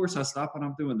 Of course, I stopped what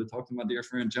I'm doing to talk to my dear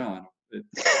friend John.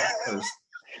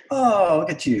 Oh, look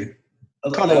at you! A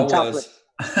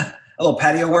little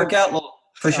patio workout, little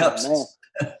push-ups.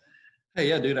 Hey,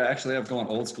 yeah, dude, I actually have gone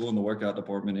old school in the workout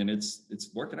department, and it's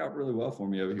working out really well for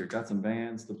me over here. Got some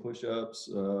bands, the push-ups,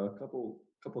 a couple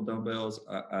couple dumbbells.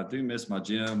 I do miss my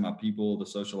gym, my people, the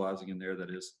socializing in there.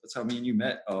 That's how me and you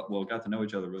met. Got to know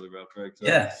each other really well, Craig. So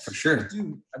yeah, for sure.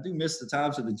 I do miss the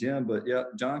times at the gym, but yeah,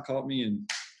 John caught me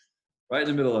right in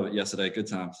the middle of it yesterday. Good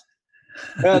times.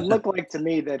 It looked like to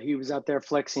me that he was out there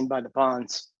flexing by the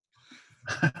ponds.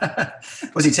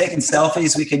 Was he taking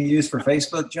selfies we can use for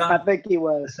Facebook, John? I think he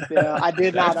was. Yeah, I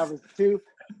did not. I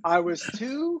was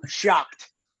too shocked.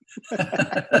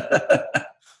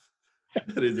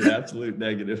 That is an absolute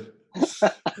negative.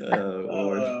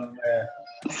 Oh, man.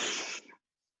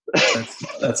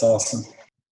 That's awesome.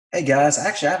 Hey guys,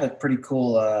 actually I have a pretty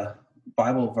cool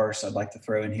Bible verse I'd like to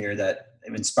throw in here that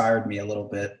inspired me a little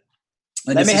bit.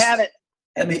 And Let me have it.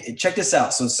 Check this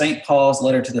out. So St. Paul's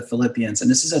letter to the Philippians, and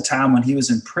this is a time when he was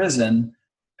in prison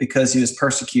because he was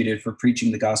persecuted for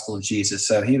preaching the gospel of Jesus.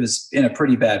 So he was in a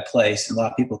pretty bad place, and a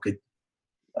lot of people could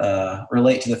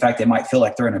relate to the fact they might feel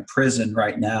like they're in a prison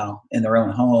right now in their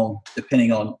own home,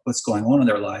 depending on what's going on in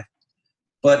their life.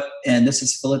 And this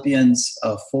is Philippians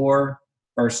 4,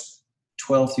 verse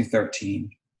 12 through 13.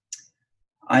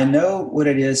 I know what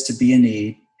it is to be in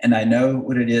need, and I know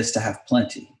what it is to have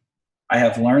plenty. I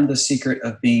have learned the secret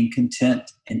of being content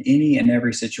in any and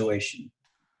every situation,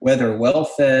 whether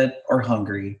well-fed or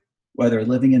hungry, whether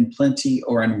living in plenty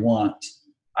or in want.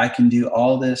 I can do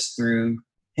all this through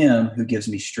him who gives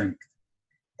me strength.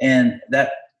 And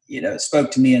that,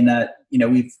 spoke to me in that,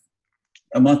 we've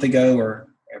a month ago where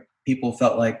people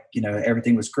felt like,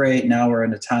 everything was great. Now we're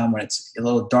in a time when it's a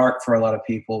little dark for a lot of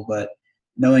people, but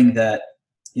knowing that,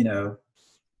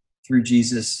 through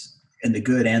Jesus, in the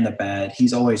good and the bad,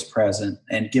 he's always present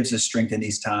and gives us strength in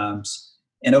these times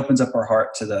and opens up our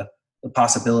heart to the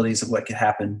possibilities of what could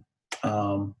happen,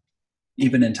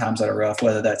 even in times that are rough,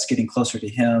 whether that's getting closer to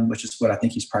him, which is what I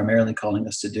think he's primarily calling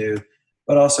us to do,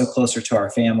 but also closer to our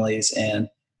families and,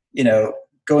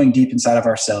 going deep inside of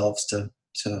ourselves to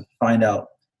find out,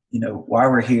 why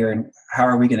we're here and how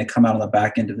are we going to come out on the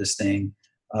back end of this thing,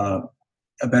 a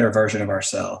better version of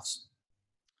ourselves.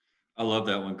 I love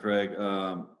that one, Craig.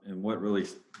 And what really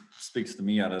speaks to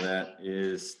me out of that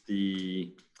is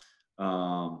the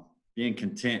being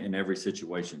content in every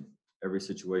situation. Every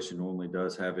situation normally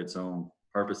does have its own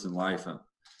purpose in life. I'm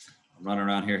running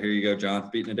around here. Here you go, John,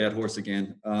 beating a dead horse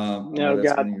again. No,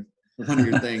 God. One of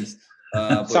your things.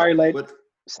 Sorry,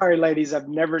 ladies. I've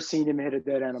never seen him hit a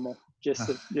dead animal. Just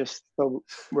so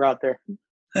we're out there.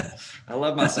 I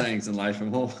love my sayings in life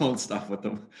and won't stop with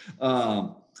them.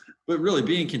 But really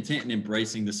being content and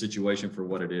embracing the situation for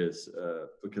what it is,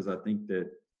 because I think that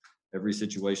every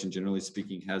situation, generally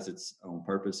speaking, has its own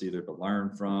purpose, either to learn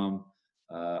from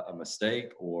a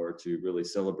mistake or to really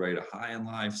celebrate a high in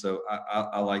life. So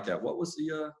I like that. What was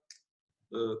the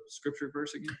scripture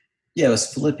verse again? Yeah, it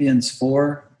was Philippians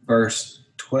 4, verse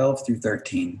 12 through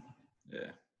 13.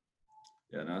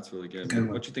 Yeah, no, that's really good.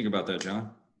 What you think about that, John?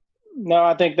 No,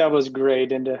 I think that was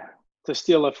great. And to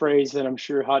steal a phrase that I'm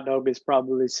sure Hot Dog has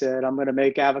probably said, I'm going to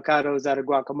make avocados out of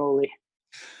guacamole.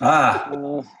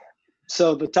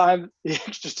 So the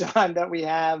extra time that we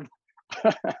have,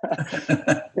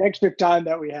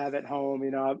 at home,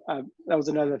 that was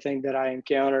another thing that I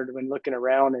encountered when looking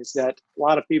around is that a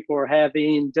lot of people are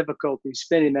having difficulty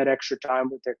spending that extra time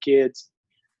with their kids,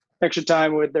 extra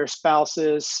time with their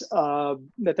spouses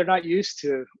that they're not used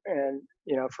to. And,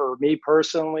 for me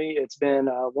personally, it's been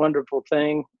a wonderful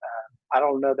thing. I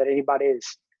don't know that anybody has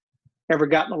ever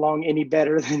gotten along any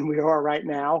better than we are right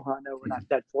now. I know we're not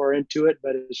that far into it,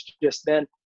 but it's just been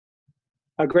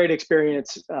a great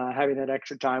experience having that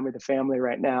extra time with the family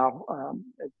right now.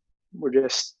 We're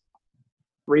just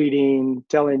reading,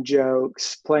 telling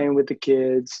jokes, playing with the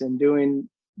kids, and doing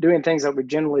things that we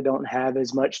generally don't have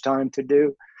as much time to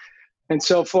do. And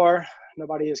so far,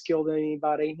 nobody has killed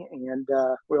anybody, and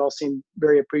we all seem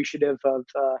very appreciative of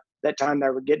that time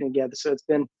that we're getting together. So it's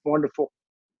been wonderful.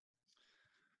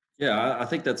 Yeah, I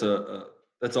think that's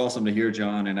awesome to hear,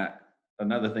 John. And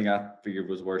another thing I figured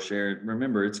was worth sharing.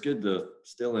 Remember, it's good to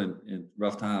still in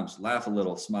rough times laugh a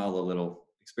little, smile a little,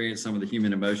 experience some of the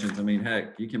human emotions. I mean,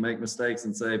 heck, you can make mistakes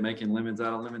and say making lemons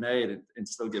out of lemonade and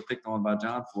still get picked on by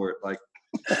John for it. Like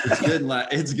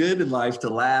it's good in life to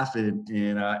laugh and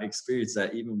experience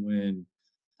that, even when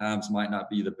times might not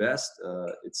be the best.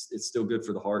 It's still good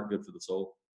for the heart, good for the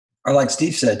soul. Or like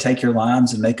Steve said, take your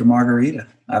limes and make a margarita.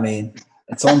 I mean,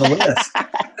 it's on the list.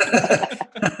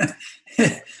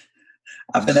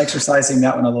 I've been exercising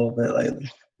that one a little bit lately.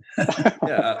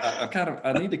 Yeah,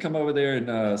 I need to come over there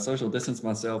and social distance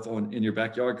myself in your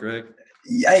backyard, Greg.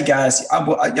 Hey guys,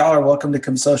 y'all are welcome to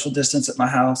come social distance at my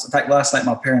house. In fact, last night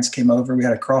my parents came over. We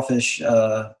had a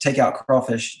takeout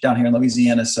crawfish down here in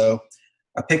Louisiana. So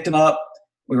I picked them up,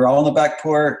 we were all on the back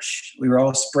porch. We were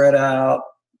all spread out.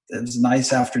 It was a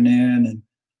nice afternoon, and,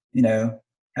 you know,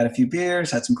 had a few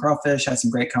beers, had some crawfish, had some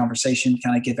great conversation,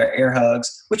 kind of give our air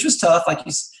hugs, which was tough. Like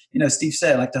Steve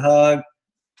said, I like to hug,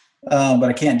 but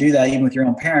I can't do that even with your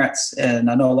own parents. And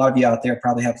I know a lot of you out there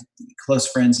probably have close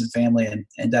friends and family,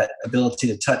 and that ability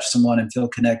to touch someone and feel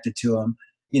connected to them,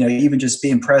 you know, even just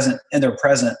being present in their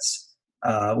presence,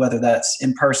 whether that's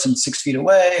in person 6 feet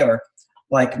away, or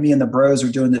like me and the bros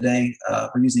are doing today.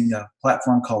 We're using a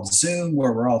platform called Zoom,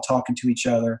 where we're all talking to each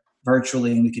other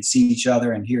virtually, and we could see each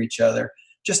other and hear each other.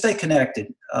 Just stay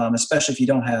connected, especially if you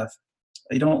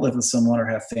don't live with someone or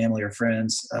have family or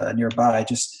friends nearby.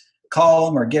 Just call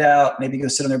them or get out, maybe go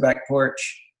sit on their back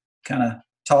porch, kind of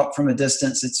talk from a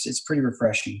distance. It's pretty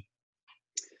refreshing.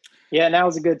 Yeah, now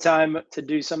is a good time to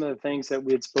do some of the things that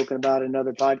we had spoken about in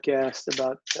another podcast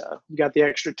about you got the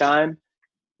extra time.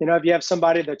 You know, if you have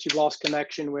somebody that you've lost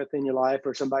connection with in your life,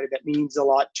 or somebody that means a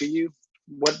lot to you,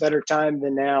 what better time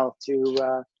than now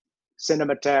to send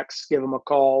them a text, give them a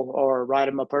call, or write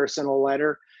them a personal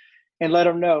letter and let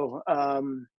them know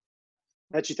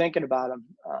that you're thinking about them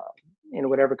in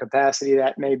whatever capacity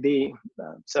that may be.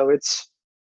 So it's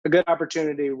a good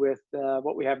opportunity with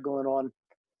what we have going on,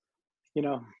 you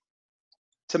know,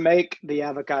 to make the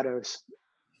avocados.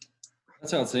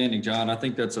 That's outstanding, John. I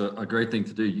think that's a great thing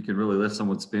to do. You can really lift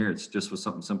someone's spirits just with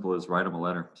something simple as write them a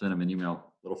letter, send them an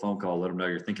email, little phone call, let them know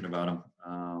you're thinking about them.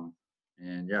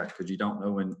 And yeah, because you don't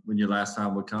know when your last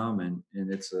time would come, and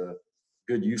it's a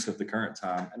good use of the current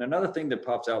time. And another thing that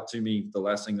pops out to me, the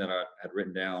last thing that I had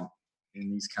written down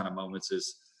in these kind of moments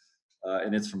is,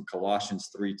 and it's from Colossians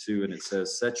 3:2, and it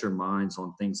says, set your minds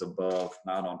on things above,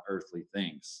 not on earthly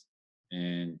things.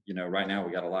 And, you know, right now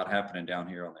we got a lot happening down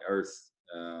here on the earth,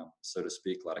 so to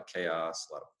speak, a lot of chaos,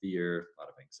 a lot of fear, a lot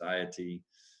of anxiety.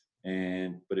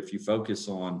 But if you focus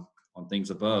on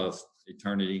things above,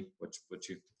 eternity, which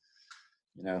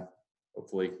you know,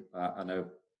 hopefully I know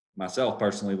myself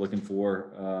personally looking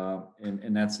for,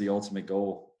 and that's the ultimate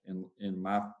goal in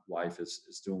my life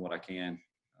is doing what I can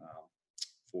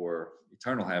for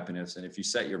eternal happiness. And if you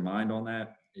set your mind on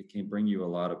that, it can bring you a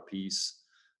lot of peace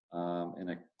in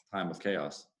a time of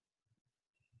chaos.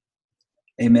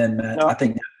 Amen, Matt. No. I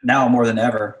think now more than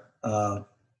ever,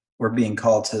 we're being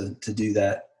called to do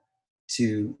that,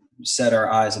 to set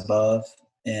our eyes above.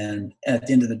 And at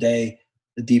the end of the day,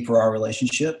 the deeper our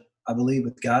relationship, I believe,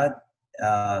 with God,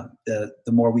 the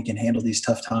more we can handle these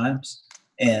tough times.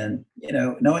 And, you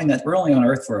know, knowing that we're only on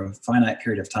earth for a finite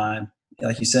period of time,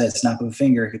 like you said, snap of a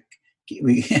finger,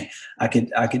 it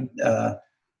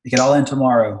could all end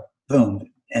tomorrow,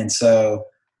 boom. And so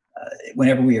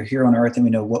whenever we are here on earth and we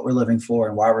know what we're living for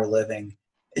and why we're living,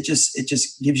 it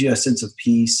just gives you a sense of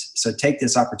peace. So take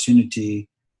this opportunity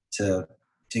to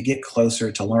get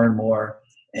closer, to learn more.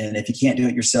 And if you can't do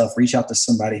it yourself, reach out to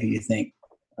somebody who you think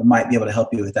might be able to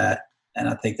help you with that. And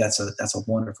I think that's a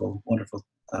wonderful, wonderful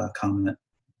comment.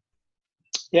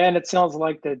 Yeah, and it sounds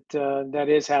like that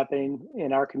is happening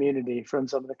in our community from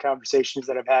some of the conversations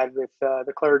that I've had with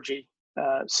the clergy.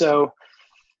 So,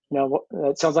 you know,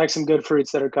 it sounds like some good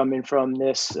fruits that are coming from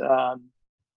this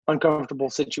uncomfortable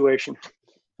situation.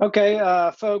 Okay,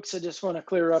 folks, I just want to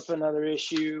clear up another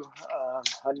issue.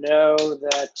 I know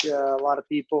that a lot of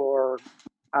people are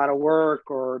out of work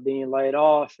or being laid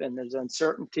off, and there's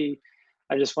uncertainty.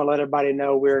 I just want to let everybody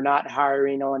know we're not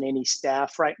hiring on any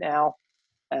staff right now.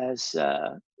 As you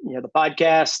know, the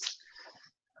podcast,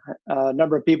 a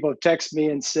number of people have texted me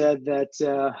and said that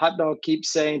Hot Dog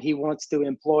keeps saying he wants to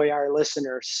employ our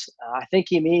listeners. I think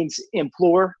he means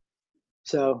implore.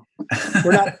 So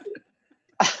we're not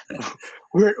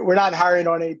we're not hiring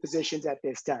on any positions at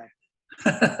this time.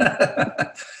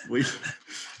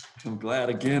 I'm glad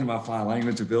again my fine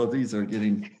language abilities are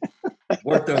getting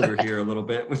worked over here a little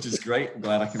bit, which is great. I'm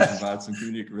glad I can provide some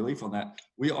comedic relief on that.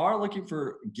 We are looking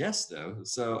for guests though.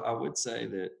 So I would say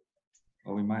that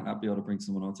while we might not be able to bring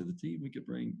someone onto the team, we could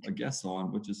bring a guest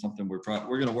on, which is something we're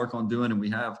going to work on doing. And we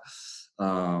have,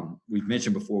 we've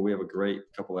mentioned before, we have a great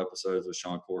couple episodes with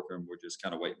Sean Corcoran. We're just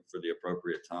kind of waiting for the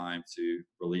appropriate time to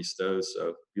release those.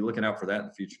 So be looking out for that in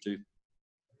the future too.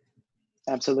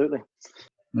 Absolutely.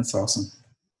 That's awesome.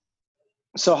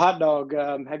 So Hot Dog,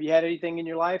 have you had anything in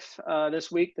your life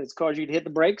this week that's caused you to hit the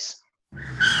brakes?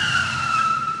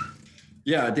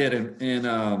 Yeah, I did.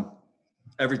 And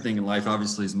everything in life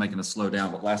obviously is making us slow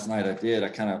down. But last night I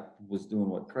kind of was doing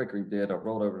what Craig Reed did. I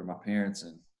rolled over to my parents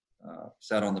and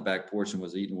sat on the back porch and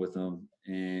was eating with them.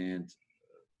 And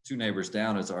 2 neighbors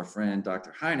down is our friend,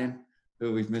 Dr. Heinen,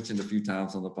 who we've mentioned a few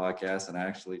times on the podcast. And I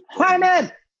actually Heinen!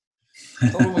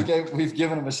 told him we've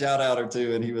given him a shout out or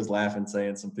two, and he was laughing,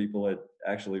 saying some people had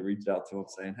actually reached out to him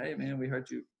saying, "Hey man, we heard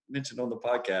you mentioned on the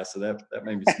podcast." So that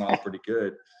made me smile pretty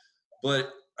good.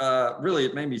 But really,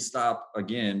 it made me stop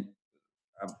again.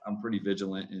 I'm pretty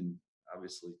vigilant and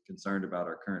obviously concerned about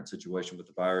our current situation with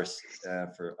the virus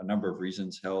for a number of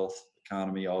reasons: health,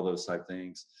 economy, all those type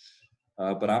things.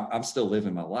 But I'm still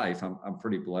living my life. I'm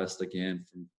pretty blessed again,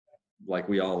 from like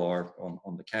we all are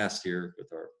on the cast here,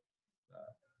 with our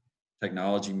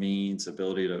technology means,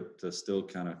 ability to still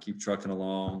kind of keep trucking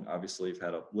along. Obviously, I've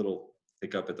had a little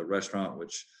hiccup at the restaurant,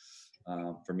 which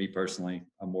for me personally,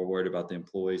 I'm more worried about the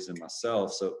employees than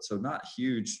myself. So not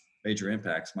huge major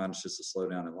impacts. Mine is just a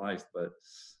slowdown in life. But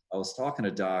I was talking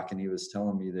to Doc, and he was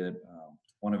telling me that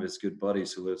one of his good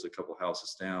buddies who lives a couple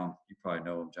houses down, you probably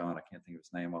know him, John. I can't think of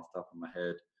his name off the top of my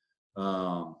head.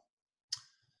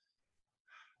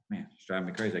 Man, it's driving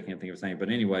me crazy. I can't think of his name. But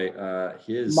anyway,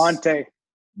 his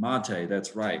Monte,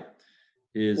 that's right.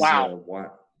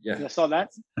 Wow. Yeah. I saw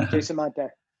that. Jason Monte.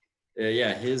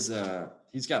 Yeah, he's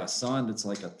got a son that's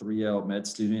like a 3L med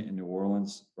student in New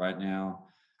Orleans right now,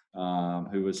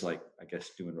 who was like, I guess,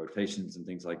 doing rotations and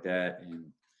things like that,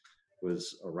 and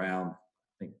was around, I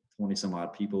think, 20 some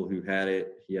odd people who had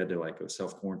it. He had to like go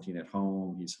self-quarantine at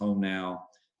home. He's home now.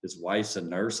 His wife's a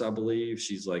nurse, I believe.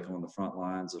 She's like on the front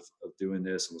lines of doing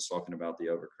this, and was talking about the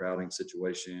overcrowding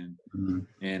situation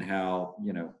and how,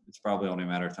 it's probably only a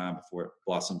matter of time before it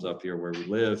blossoms up here where we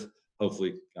live.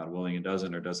 Hopefully, God willing, it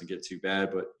doesn't get too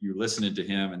bad. But you're listening to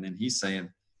him, and then he's saying,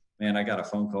 man, I got a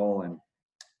phone call, and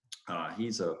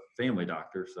he's a family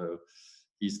doctor. So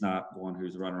he's not one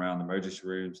who's running around the emergency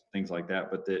rooms, things like that.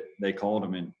 But they called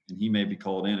him, and he may be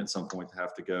called in at some point to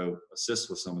have to go assist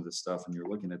with some of this stuff. And you're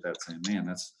looking at that saying, man,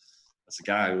 that's a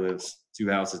guy who lives 2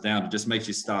 houses down. It just makes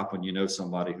you stop when you know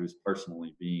somebody who's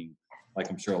personally being, like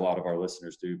I'm sure a lot of our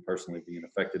listeners do, personally being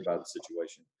affected by the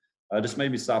situation. Just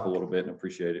made me stop a little bit and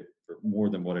appreciate it for more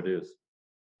than what it is.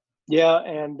 Yeah,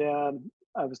 and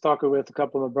I was talking with a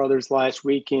couple of my brothers last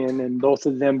weekend, and both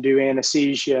of them do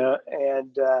anesthesia,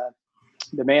 and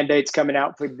the mandates coming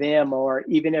out for them are,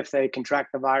 even if they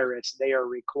contract the virus, they are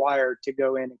required to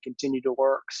go in and continue to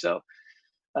work. So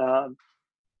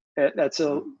that's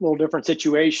a little different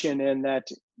situation, in that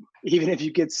even if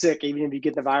you get sick, even if you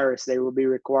get the virus, they will be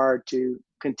required to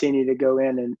continue to go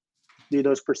in and do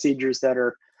those procedures that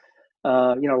are,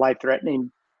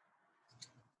 life-threatening.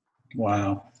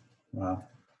 Wow. All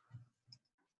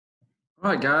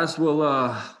right, guys. Well,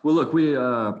 look, we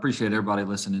appreciate everybody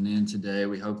listening in today.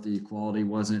 We hope the quality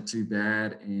wasn't too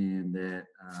bad, and that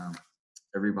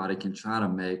everybody can try to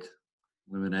make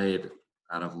lemonade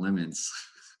out of lemons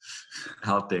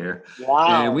out there.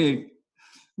 Wow. And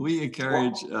we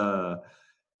encourage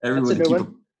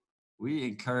everyone we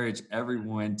encourage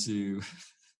everyone to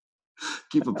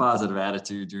keep a positive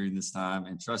attitude during this time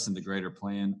and trust in the greater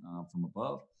plan from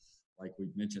above. Like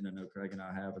we've mentioned, I know Craig and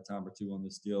I have a time or two on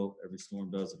this deal. Every storm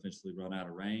does eventually run out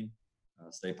of rain.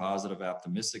 Stay positive,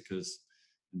 optimistic, because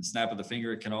in the snap of the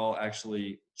finger, it can all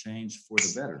actually change for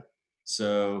the better.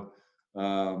 So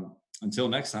until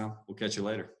next time, we'll catch you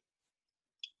later.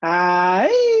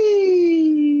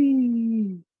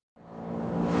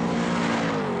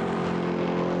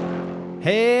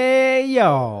 Hey,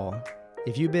 y'all.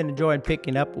 If you've been enjoying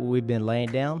picking up what we've been laying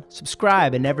down,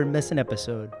 subscribe and never miss an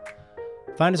episode.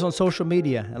 Find us on social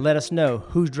media and let us know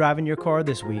who's driving your car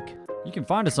this week. You can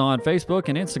find us on Facebook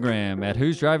and Instagram at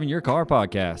Who's Driving Your Car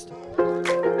Podcast.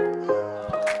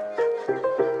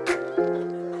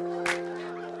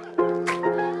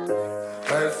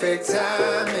 Perfect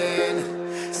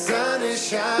timing, sun is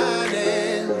shining.